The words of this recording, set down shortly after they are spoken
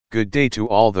Good day to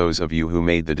all those of you who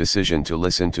made the decision to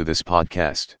listen to this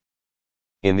podcast.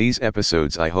 In these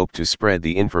episodes, I hope to spread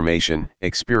the information,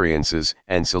 experiences,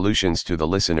 and solutions to the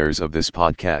listeners of this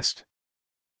podcast.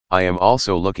 I am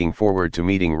also looking forward to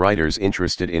meeting writers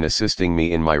interested in assisting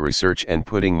me in my research and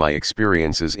putting my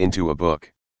experiences into a book.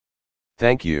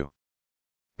 Thank you.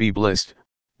 Be blessed,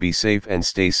 be safe and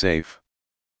stay safe.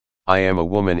 I am a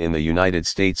woman in the United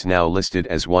States, now listed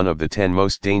as one of the 10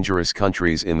 most dangerous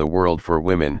countries in the world for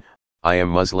women. I am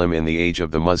Muslim in the age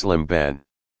of the Muslim ban.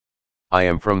 I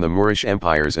am from the Moorish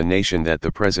empires, a nation that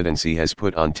the presidency has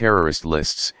put on terrorist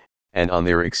lists, and on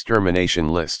their extermination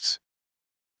lists.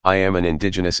 I am an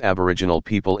indigenous Aboriginal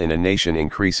people in a nation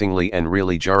increasingly and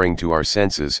really jarring to our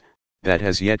senses, that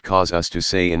has yet caused us to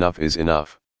say enough is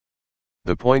enough.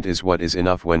 The point is, what is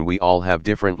enough when we all have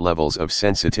different levels of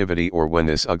sensitivity, or when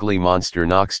this ugly monster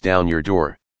knocks down your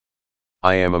door?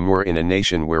 I am a Moor in a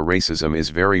nation where racism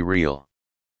is very real.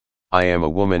 I am a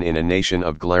woman in a nation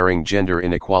of glaring gender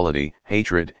inequality,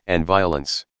 hatred, and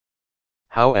violence.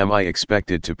 How am I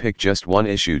expected to pick just one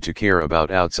issue to care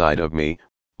about outside of me,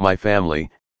 my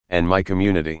family, and my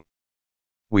community?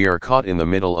 We are caught in the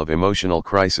middle of emotional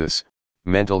crisis,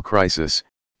 mental crisis,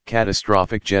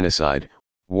 catastrophic genocide,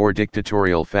 war,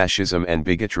 dictatorial fascism and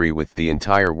bigotry, with the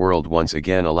entire world once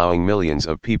again allowing millions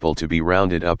of people to be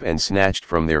rounded up and snatched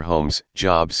from their homes,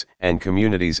 jobs, and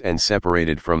communities, and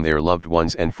separated from their loved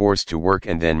ones and forced to work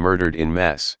and then murdered in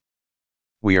mass.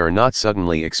 We are not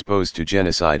suddenly exposed to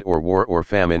genocide or war or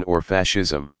famine or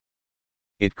fascism.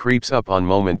 It creeps up on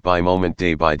moment by moment,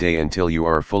 day by day, until you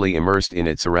are fully immersed in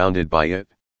it, surrounded by it.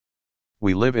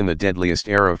 We live in the deadliest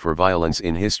era for violence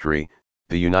in history.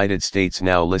 The United States,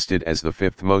 now listed as the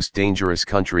 5th most dangerous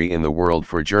country in the world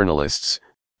for journalists.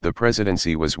 The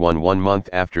presidency was won 1 month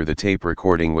after the tape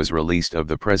recording was released of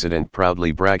the president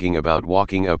proudly bragging about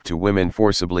walking up to women,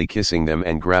 forcibly kissing them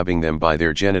and grabbing them by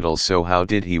their genitals. So how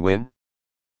did he win?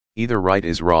 Either right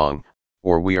is wrong,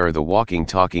 or we are the walking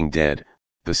talking dead.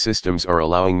 The systems are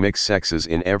allowing mixed sexes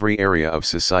in every area of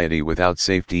society without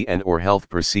safety and or health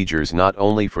procedures, not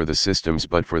only for the systems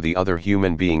but for the other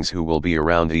human beings who will be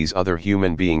around these other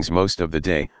human beings most of the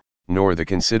day, nor the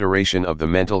consideration of the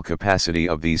mental capacity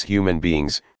of these human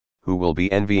beings, who will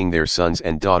be envying their sons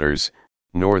and daughters,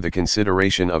 nor the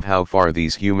consideration of how far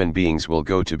these human beings will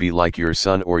go to be like your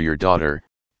son or your daughter,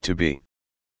 to be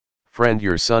friend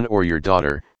your son or your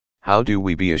daughter. How do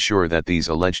we be assured that these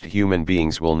alleged human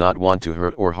beings will not want to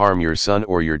hurt or harm your son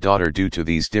or your daughter due to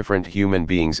these different human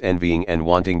beings envying and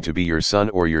wanting to be your son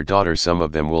or your daughter? Some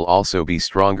of them will also be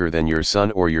stronger than your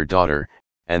son or your daughter,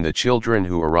 and the children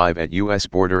who arrive at US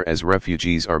border as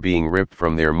refugees are being ripped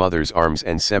from their mother's arms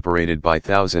and separated by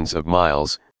thousands of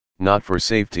miles, not for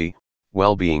safety,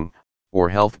 well-being, or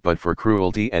health, but for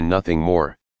cruelty and nothing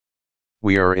more.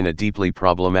 We are in a deeply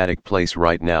problematic place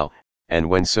right now. And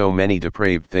when so many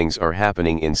depraved things are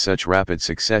happening in such rapid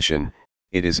succession,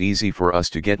 it is easy for us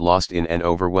to get lost in and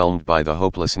overwhelmed by the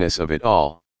hopelessness of it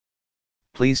all.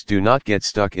 Please do not get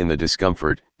stuck in the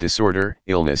discomfort, disorder,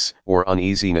 illness, or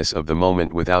uneasiness of the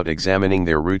moment without examining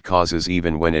their root causes,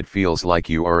 even when it feels like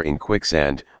you are in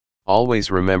quicksand.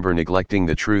 Always remember, neglecting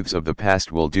the truths of the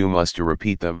past will doom us to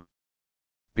repeat them.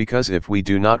 Because if we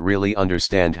do not really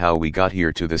understand how we got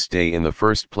here to this day in the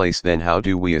first place, then how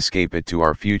do we escape it to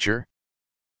our future?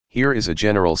 Here is a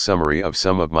general summary of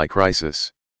some of my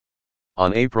crisis.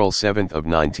 On April 7 of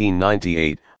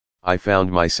 1998, I found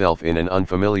myself in an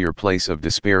unfamiliar place of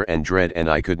despair and dread, and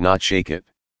I could not shake it.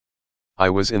 I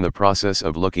was in the process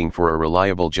of looking for a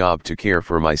reliable job to care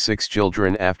for my 6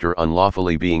 children after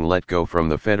unlawfully being let go from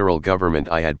the federal government.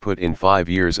 I had put in 5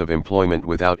 years of employment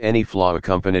without any flaw,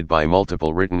 accompanied by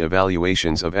multiple written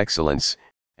evaluations of excellence,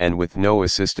 and with no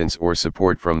assistance or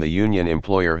support from the union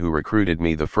employer who recruited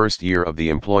me the first year of the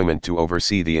employment to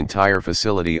oversee the entire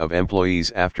facility of employees,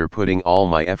 after putting all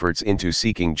my efforts into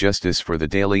seeking justice for the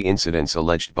daily incidents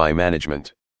alleged by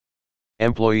management.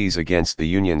 Employees against the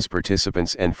union's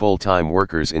participants and full-time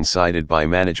workers incited by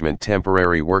management,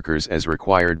 temporary workers as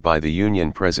required by the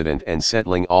union president, and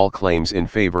settling all claims in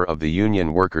favor of the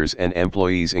union workers and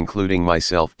employees, including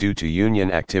myself, due to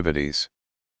union activities.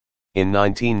 In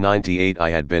 1998 I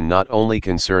had been not only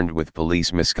concerned with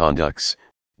police misconducts,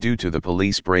 due to the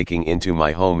police breaking into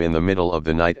my home in the middle of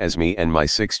the night as me and my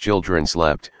 6 children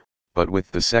slept, but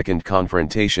with the second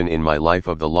confrontation in my life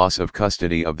of the loss of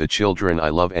custody of the children I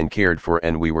love and cared for,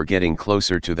 and we were getting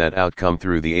closer to that outcome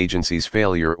through the agency's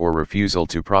failure or refusal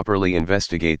to properly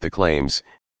investigate the claims,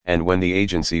 and when the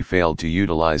agency failed to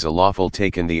utilize a lawful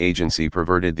taken, the agency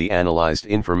perverted the analyzed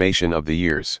information of the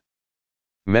years.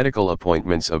 Medical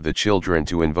appointments of the children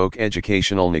to invoke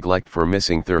educational neglect for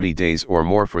missing 30 days or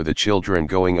more for the children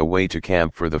going away to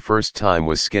camp for the first time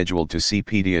was scheduled to see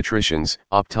pediatricians,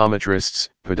 optometrists,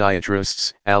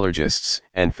 podiatrists, allergists,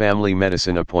 and family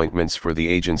medicine appointments for the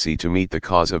agency to meet the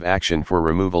cause of action for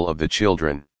removal of the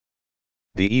children.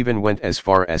 They even went as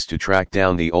far as to track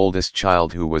down the oldest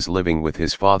child who was living with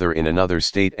his father in another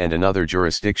state and another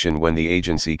jurisdiction when the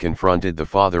agency confronted the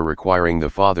father, requiring the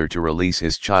father to release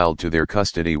his child to their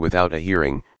custody without a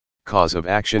hearing, cause of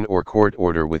action or court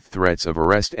order with threats of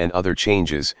arrest and other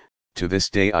changes. To this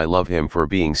day I love him for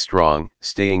being strong,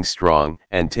 staying strong,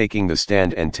 and taking the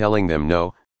stand and telling them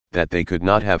no, that they could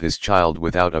not have his child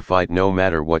without a fight no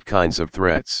matter what kinds of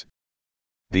threats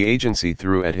the agency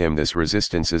threw at him. This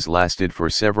resistances lasted for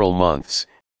several months,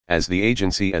 as the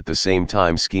agency at the same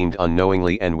time schemed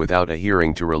unknowingly and without a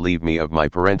hearing to relieve me of my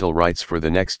parental rights for the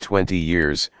next 20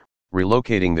 years,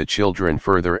 relocating the children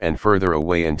further and further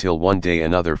away until one day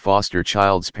another foster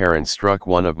child's parent struck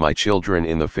one of my children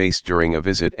in the face during a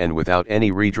visit, and without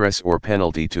any redress or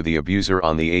penalty to the abuser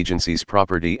on the agency's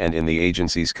property and in the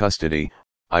agency's custody,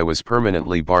 I was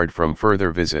permanently barred from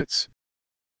further visits.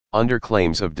 Under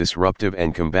claims of disruptive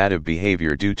and combative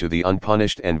behavior due to the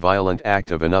unpunished and violent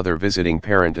act of another visiting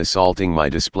parent assaulting my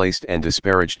displaced and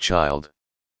disparaged child.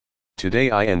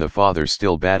 Today I and the father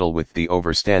still battle with the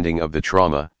overstanding of the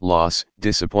trauma, loss,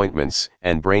 disappointments,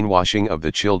 and brainwashing of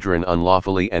the children,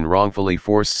 unlawfully and wrongfully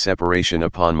forced separation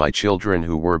upon my children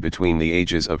who were between the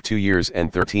ages of 2 years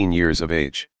and 13 years of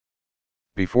age.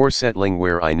 Before settling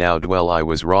where I now dwell, I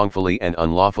was wrongfully and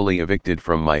unlawfully evicted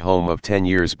from my home of 10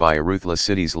 years by a ruthless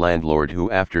city's landlord who,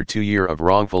 after 2 years of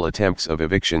wrongful attempts of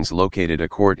evictions, located a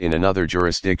court in another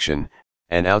jurisdiction,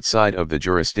 and outside of the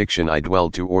jurisdiction I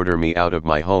dwelled, to order me out of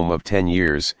my home of 10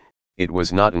 years. It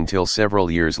was not until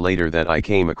several years later that I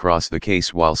came across the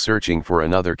case while searching for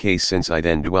another case, since I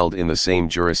then dwelled in the same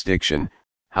jurisdiction.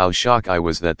 How shocked I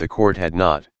was that the court had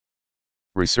not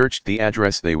researched the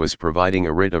address they was providing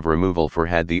a writ of removal for.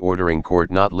 Had the ordering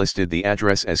court not listed the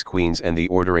address as Queens and the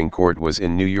ordering court was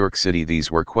in New York City,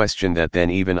 these were questions that then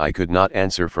even I could not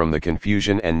answer from the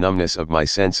confusion and numbness of my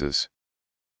senses.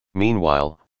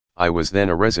 Meanwhile, I was then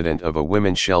a resident of a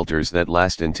women's shelters that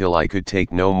last until I could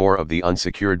take no more of the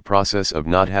unsecured process of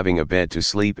not having a bed to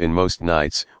sleep in most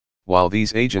nights, while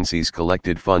these agencies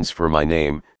collected funds for my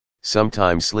name,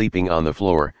 sometimes sleeping on the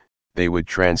floor. They would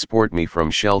transport me from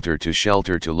shelter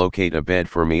to locate a bed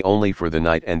for me only for the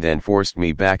night, and then forced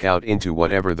me back out into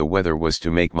whatever the weather was to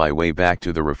make my way back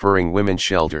to the referring women's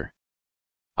shelter.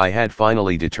 I had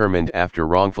finally determined, after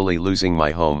wrongfully losing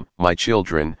my home, my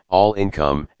children, all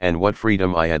income, and what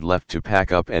freedom I had left, to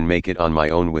pack up and make it on my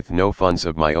own with no funds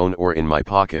of my own or in my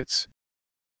pockets.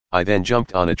 I then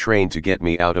jumped on a train to get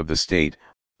me out of the state,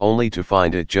 only to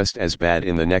find it just as bad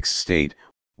in the next state.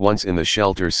 Once in the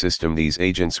shelter system, these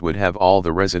agents would have all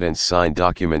the residents sign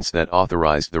documents that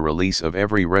authorized the release of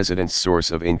every resident's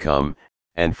source of income,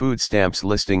 and food stamps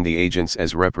listing the agents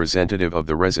as representative of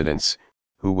the residents,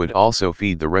 who would also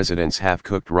feed the residents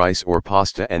half-cooked rice or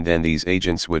pasta, and then these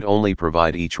agents would only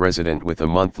provide each resident with a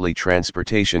monthly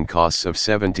transportation costs of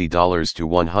 $70 to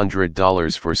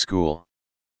 $100 for school,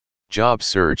 job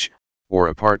search, or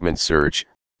apartment search,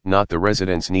 not the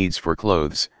residents' needs for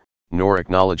clothes, nor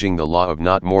acknowledging the law of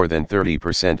not more than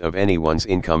 30% of anyone's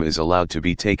income is allowed to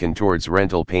be taken towards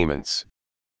rental payments.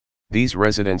 These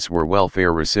residents were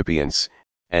welfare recipients,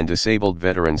 and disabled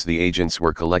veterans. The agents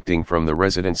were collecting from the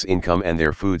residents' income and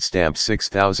their food stamps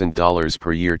 $6,000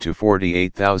 per year to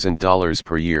 $48,000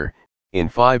 per year. In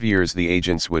 5 years the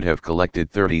agents would have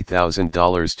collected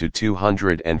 $30,000 to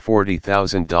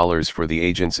 $240,000 for the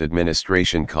agent's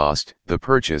administration cost, the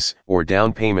purchase or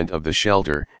down payment of the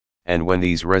shelter. And when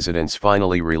these residents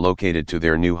finally relocated to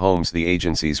their new homes, the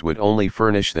agencies would only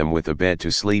furnish them with a bed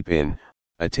to sleep in,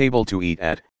 a table to eat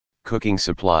at, cooking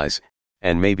supplies,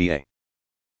 and maybe a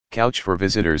couch for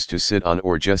visitors to sit on,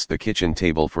 or just the kitchen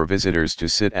table for visitors to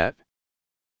sit at.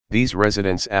 These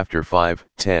residents, after 5,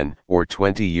 10, or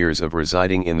 20 years of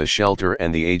residing in the shelter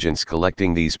and the agents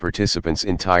collecting these participants'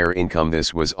 entire income,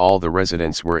 this was all the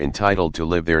residents were entitled to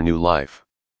live their new life.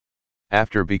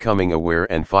 After becoming aware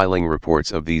and filing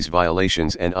reports of these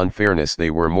violations and unfairness, they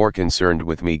were more concerned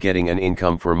with me getting an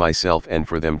income for myself and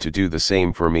for them to do the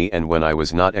same for me, and when I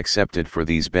was not accepted for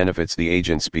these benefits, the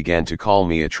agents began to call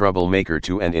me a troublemaker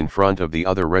to and in front of the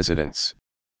other residents.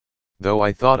 Though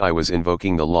I thought I was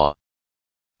invoking the law,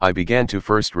 I began to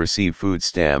first receive food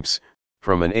stamps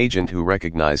from an agent who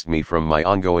recognized me from my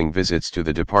ongoing visits to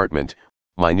the department,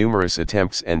 my numerous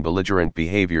attempts and belligerent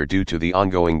behavior due to the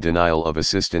ongoing denial of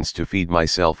assistance to feed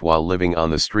myself while living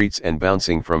on the streets and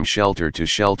bouncing from shelter to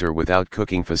shelter without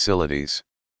cooking facilities.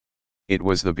 It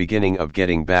was the beginning of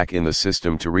getting back in the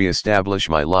system to re-establish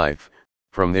my life.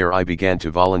 From there I began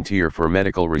to volunteer for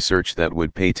medical research that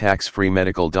would pay tax-free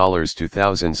medical dollars to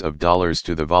thousands of dollars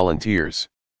to the volunteers.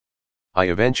 I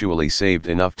eventually saved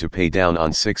enough to pay down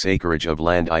on 6 acreage of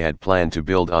land I had planned to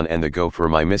build on and the go for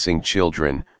my missing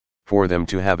children, for them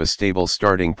to have a stable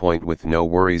starting point with no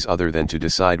worries other than to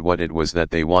decide what it was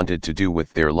that they wanted to do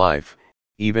with their life,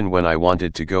 even when I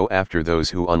wanted to go after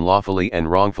those who unlawfully and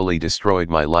wrongfully destroyed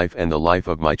my life and the life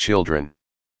of my children.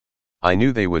 I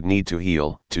knew they would need to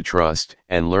heal, to trust,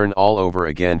 and learn all over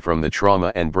again from the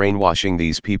trauma and brainwashing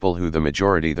these people who the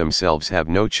majority themselves have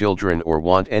no children or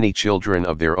want any children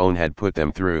of their own had put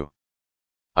them through.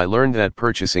 I learned that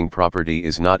purchasing property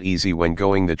is not easy when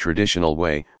going the traditional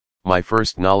way. My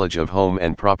first knowledge of home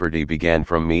and property began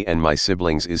from me and my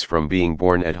siblings is from being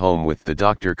born at home with the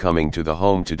doctor coming to the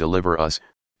home to deliver us.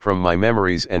 From my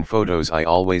memories and photos I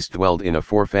always dwelled in a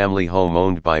 4-family home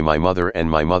owned by my mother and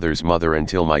my mother's mother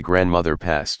until my grandmother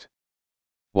passed.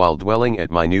 While dwelling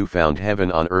at my newfound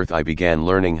heaven on earth I began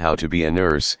learning how to be a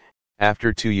nurse.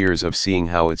 After 2 years of seeing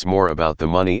how it's more about the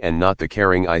money and not the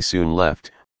caring I soon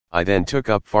left. I then took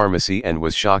up pharmacy and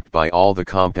was shocked by all the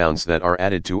compounds that are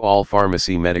added to all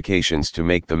pharmacy medications to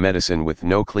make the medicine with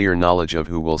no clear knowledge of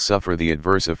who will suffer the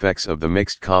adverse effects of the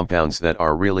mixed compounds that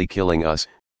are really killing us,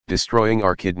 destroying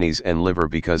our kidneys and liver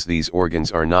because these organs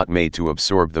are not made to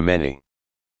absorb the many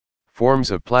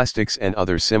forms of plastics and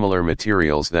other similar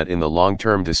materials that in the long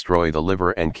term destroy the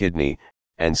liver and kidney,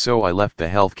 and so I left the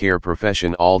healthcare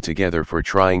profession altogether for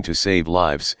trying to save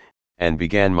lives, and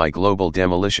began my global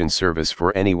demolition service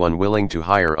for anyone willing to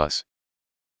hire us.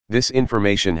 This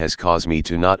information has caused me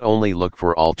to not only look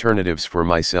for alternatives for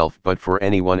myself but for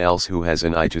anyone else who has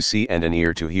an eye to see and an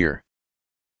ear to hear.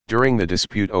 During the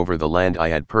dispute over the land I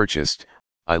had purchased,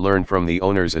 I learned from the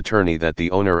owner's attorney that the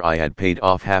owner I had paid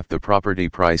off half the property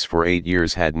price for 8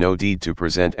 years had no deed to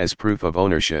present as proof of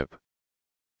ownership.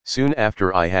 Soon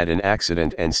after I had an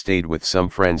accident and stayed with some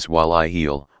friends while I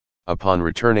heal. Upon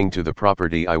returning to the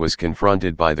property I was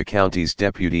confronted by the county's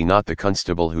deputy, not the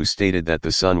constable, who stated that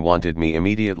the son wanted me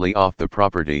immediately off the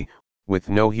property, with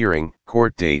no hearing,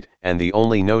 court date, and the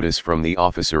only notice from the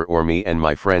officer or me and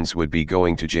my friends would be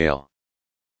going to jail.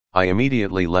 I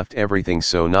immediately left everything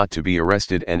so not to be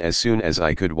arrested, and as soon as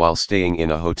I could while staying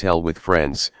in a hotel with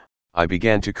friends, I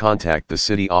began to contact the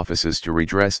city offices to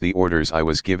redress the orders I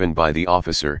was given by the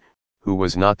officer, who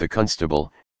was not the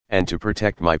constable, and to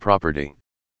protect my property.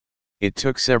 It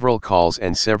took several calls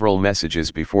and several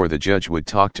messages before the judge would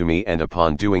talk to me, and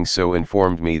upon doing so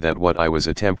informed me that what I was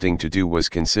attempting to do was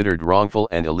considered wrongful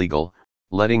and illegal,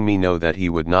 letting me know that he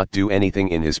would not do anything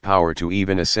in his power to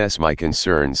even assess my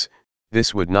concerns.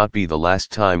 This would not be the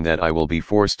last time that I will be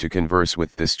forced to converse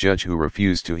with this judge who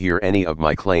refused to hear any of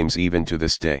my claims even to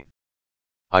this day.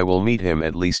 I will meet him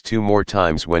at least 2 more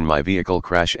times when my vehicle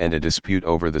crash and a dispute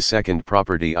over the second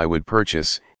property I would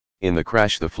purchase. In the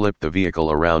crash the flipped the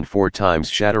vehicle around 4 times,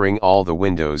 shattering all the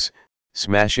windows,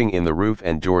 smashing in the roof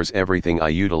and doors. Everything I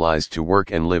utilized to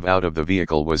work and live out of the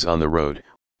vehicle was on the road.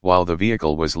 While the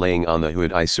vehicle was laying on the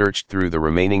hood I searched through the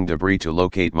remaining debris to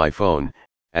locate my phone,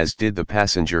 as did the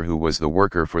passenger who was the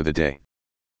worker for the day.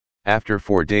 After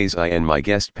 4 days I and my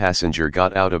guest passenger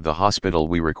got out of the hospital.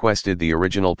 We requested the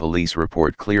original police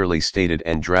report clearly stated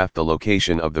and draft the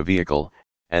location of the vehicle,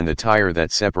 and the tire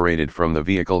that separated from the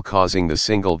vehicle causing the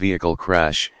single vehicle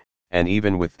crash, and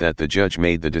even with that the judge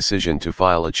made the decision to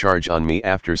file a charge on me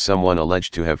after someone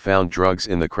alleged to have found drugs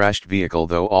in the crashed vehicle,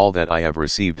 though all that I have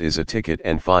received is a ticket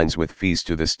and fines with fees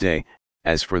to this day.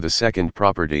 As for the second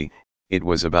property, it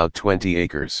was about 20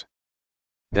 acres.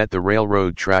 That the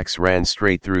railroad tracks ran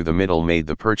straight through the middle made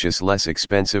the purchase less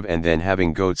expensive, and then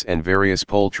having goats and various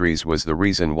poultries was the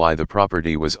reason why the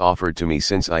property was offered to me,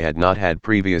 since I had not had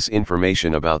previous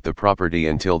information about the property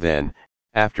until then.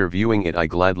 After viewing it I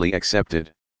gladly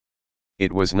accepted.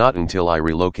 It was not until I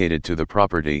relocated to the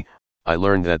property, I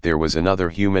learned that there was another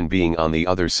human being on the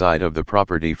other side of the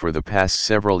property for the past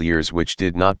several years, which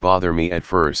did not bother me at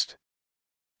first.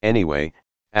 Anyway,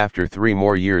 after 3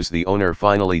 more years the owner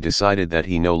finally decided that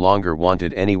he no longer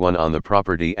wanted anyone on the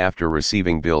property after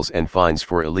receiving bills and fines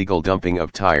for illegal dumping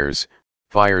of tires,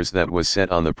 fires that was set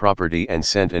on the property, and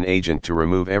sent an agent to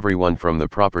remove everyone from the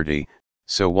property.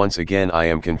 So once again I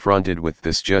am confronted with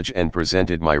this judge and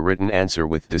presented my written answer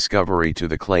with discovery to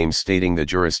the claim, stating the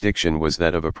jurisdiction was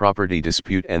that of a property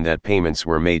dispute and that payments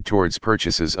were made towards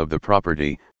purchases of the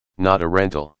property, not a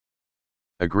rental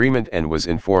agreement, and was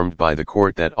informed by the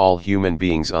court that all human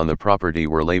beings on the property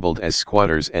were labeled as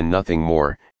squatters and nothing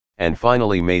more, and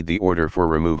finally made the order for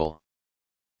removal.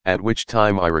 At which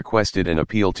time I requested an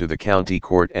appeal to the county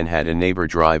court and had a neighbor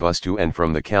drive us to and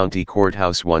from the county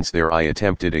courthouse. Once there I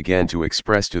attempted again to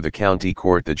express to the county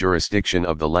court the jurisdiction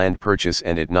of the land purchase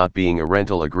and it not being a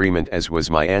rental agreement, as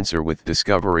was my answer with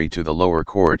discovery to the lower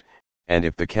court, and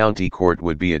if the county court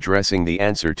would be addressing the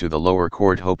answer to the lower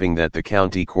court, hoping that the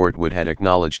county court would had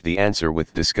acknowledged the answer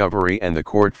with discovery and the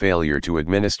court failure to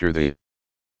administer the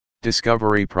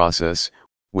discovery process,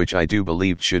 which I do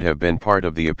believe should have been part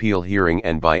of the appeal hearing,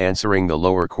 and by answering the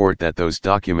lower court that those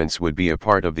documents would be a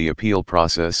part of the appeal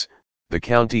process, the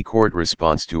county court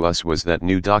response to us was that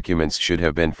new documents should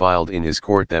have been filed in his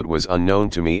court. That was unknown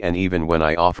to me, and even when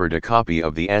I offered a copy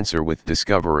of the answer with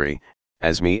discovery,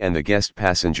 as me and the guest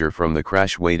passenger from the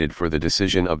crash waited for the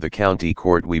decision of the county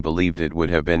court, we believed it would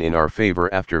have been in our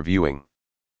favor after viewing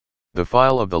the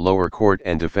file of the lower court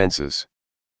and defenses.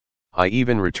 I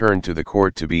even returned to the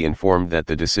court to be informed that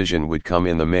the decision would come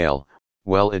in the mail.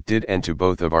 Well, it did, and to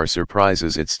both of our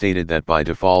surprises it stated that by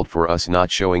default for us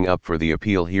not showing up for the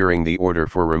appeal hearing, the order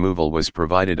for removal was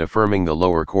provided affirming the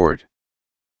lower court.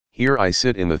 Here I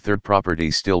sit in the third property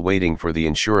still waiting for the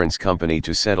insurance company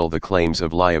to settle the claims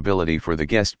of liability for the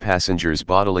guest passenger's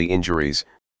bodily injuries,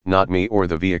 not me or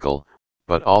the vehicle,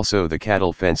 but also the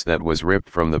cattle fence that was ripped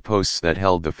from the posts that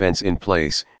held the fence in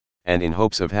place, and in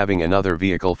hopes of having another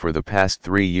vehicle for the past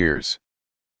 3 years.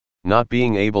 Not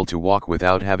being able to walk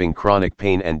without having chronic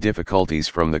pain and difficulties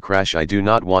from the crash, I do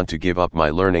not want to give up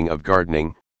my learning of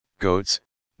gardening, goats,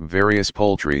 various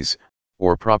poultries,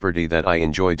 or property that I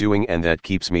enjoy doing and that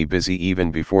keeps me busy even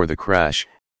before the crash,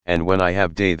 and when I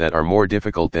have days that are more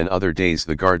difficult than other days,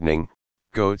 the gardening,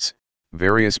 goats,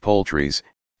 various poultries,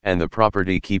 and the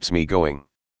property keeps me going.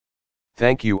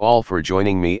 Thank you all for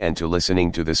joining me and to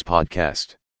listening to this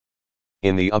podcast.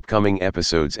 In the upcoming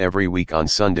episodes every week on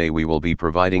Sunday, we will be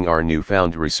providing our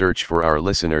newfound research for our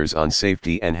listeners on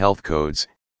safety and health codes,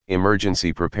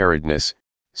 emergency preparedness,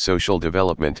 social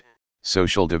development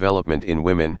in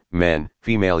women, men,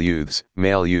 female youths,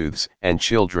 male youths, and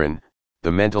children,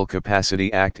 the Mental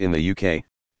Capacity Act in the UK,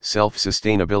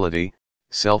 self-sustainability,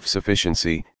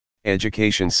 self-sufficiency,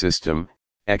 education system,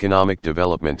 economic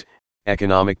development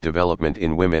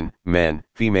in women, men,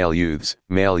 female youths,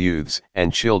 male youths,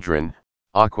 and children,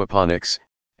 aquaponics,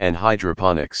 and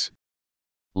hydroponics.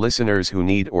 Listeners who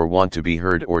need or want to be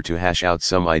heard or to hash out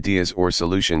some ideas or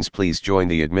solutions, please join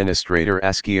the administrator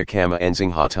Askia Khama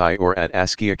Nzingha Tiye or at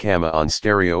Askia Khama on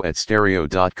stereo at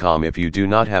stereo.com. If you do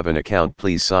not have an account,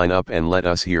 please sign up and let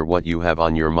us hear what you have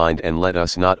on your mind, and let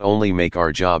us not only make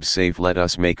our jobs safe, let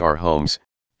us make our homes,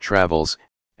 travels,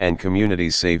 and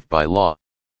communities safe by law.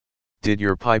 Did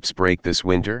your pipes break this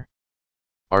winter?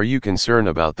 Are you concerned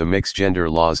about the mixed gender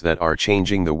laws that are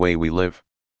changing the way we live?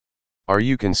 Are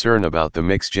you concerned about the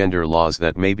mixed gender laws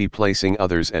that may be placing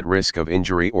others at risk of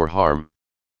injury or harm?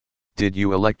 Did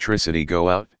your electricity go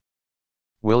out?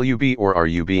 Will you be or are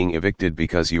you being evicted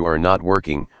because you are not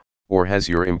working, or has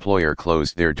your employer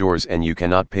closed their doors and you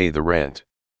cannot pay the rent?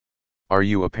 Are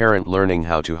you a parent learning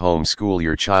how to homeschool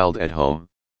your child at home?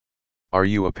 Are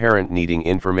you a parent needing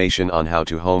information on how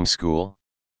to homeschool?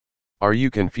 Are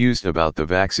you confused about the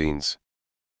vaccines?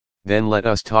 Then let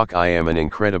us talk. I am an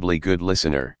incredibly good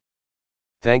listener.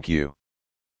 Thank you.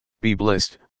 Be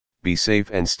blessed, be safe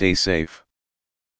and stay safe.